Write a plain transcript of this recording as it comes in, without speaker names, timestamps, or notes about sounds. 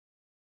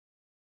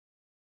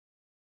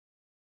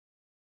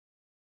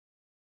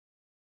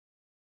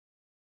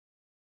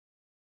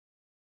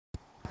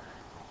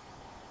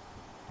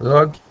God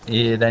dag.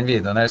 I den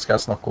videoen her skal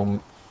jeg snakke om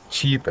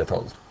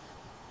typetall.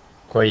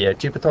 Hva er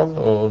typetall,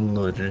 og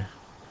når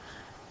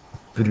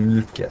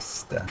brukes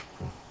det?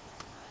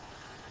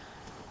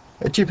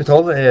 Et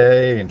typetall er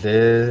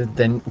egentlig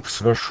den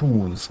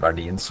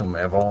observasjonsverdien som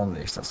er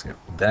vanligst.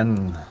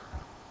 Den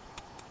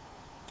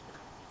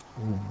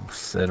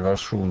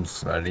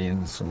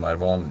observasjonsverdien som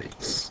er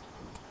vanligst.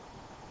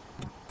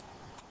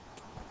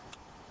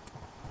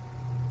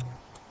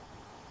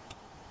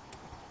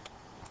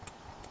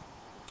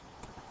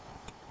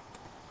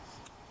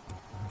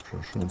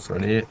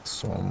 Observasjonsverdi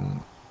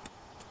som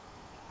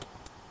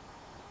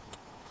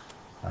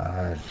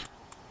er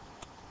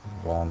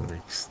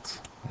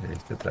vanligst. Det er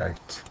riktig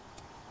tregt.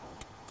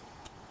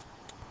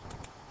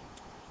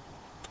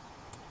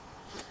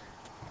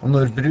 Og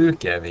når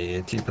bruker vi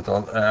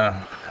typetall?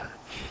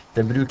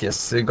 Det brukes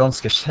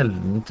ganske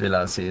sjeldent, vil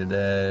jeg si.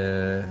 Det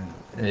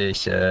er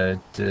ikke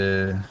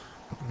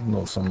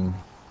noe som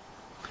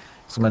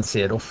en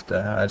ser ofte.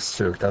 Jeg har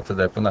søkt etter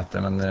det på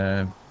nettet, men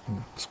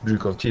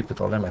bruk av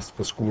typetall er mest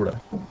på skole.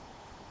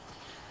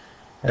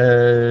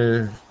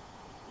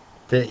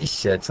 Det er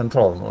ikke et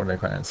sentralmål, det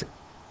kan jeg si.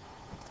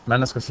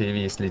 Men jeg skal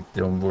vise litt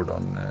om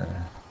hvordan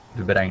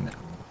du beregner.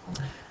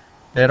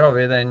 Her har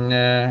vi den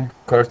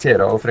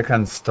karakterer- og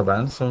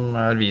frekvenstabellen som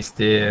jeg har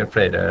vist i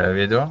flere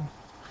videoer.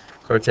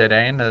 Karakter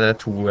 1 er det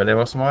 2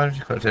 elever som har,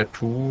 karakter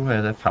 2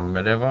 er det 5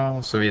 elever,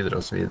 og så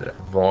videre og så videre.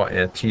 Hva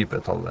er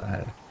typetallet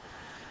her?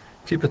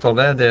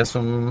 Typetallet er det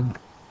som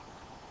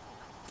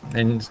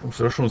den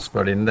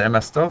observasjonsverdien det er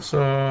mest av,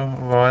 så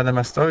hva er det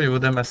mest av? Jo,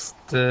 det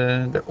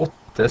er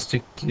 8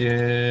 stykk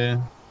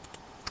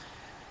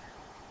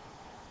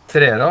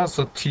treere,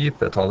 så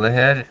typetallet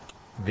her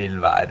vil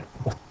være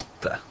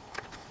 8.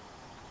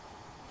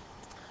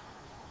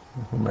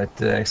 Om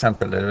et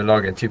eksempel der vi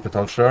lager et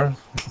typetall selv.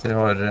 Hvis vi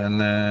har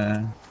en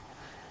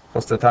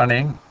kastet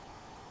terning,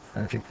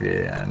 her fikk vi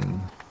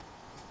en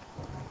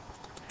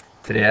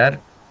treer.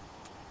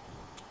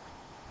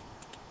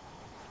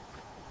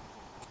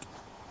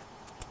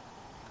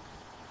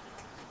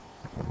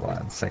 Det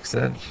var en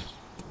sekser.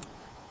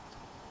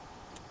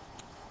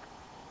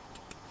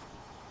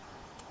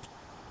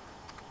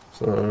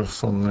 Så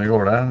sånn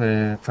går det. Vi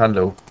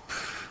teller opp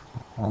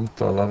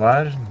antallet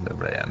hver. Det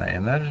ble en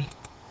einer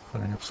for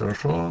en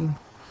observasjon.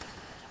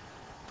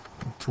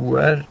 En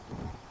toer.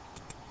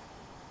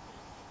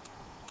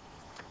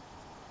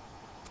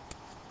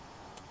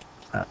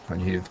 Jeg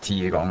kan hyve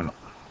 10 ganger nå.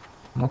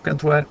 Nok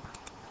en toer.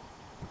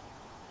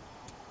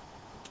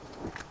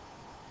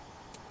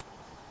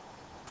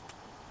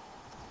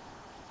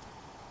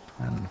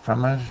 En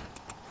femmer.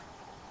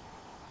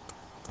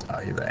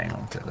 Jeg hyver en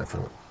gang til det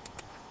for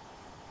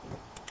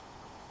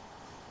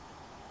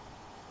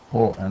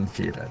og en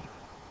firer.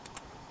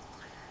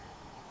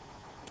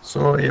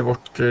 Så i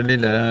vårt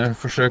lille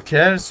forsøk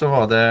her så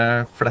var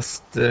det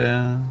flest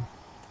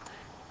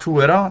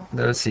toere,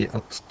 det vil si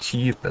at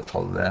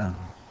typetallet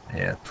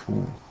er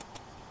 2.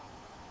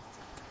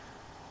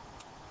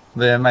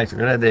 Det merker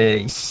dere, det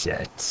er ikke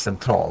et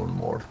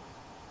sentralmål.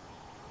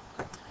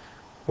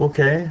 Ok,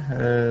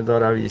 da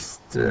har jeg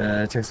vist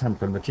et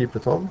eksempel med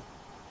typetall.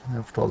 Jeg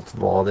har fortalt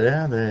hva det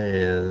er. Det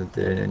er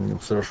den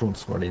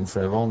observasjonsverdien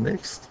som er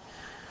vanligst.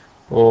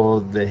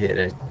 Og det her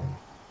er et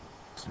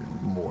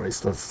mål i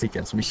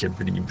statistikken som ikke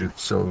blir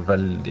brukt så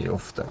veldig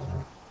ofte.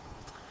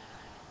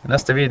 I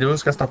neste video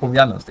skal jeg snakke om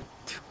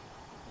gjennomsnitt.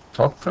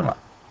 Takk for meg.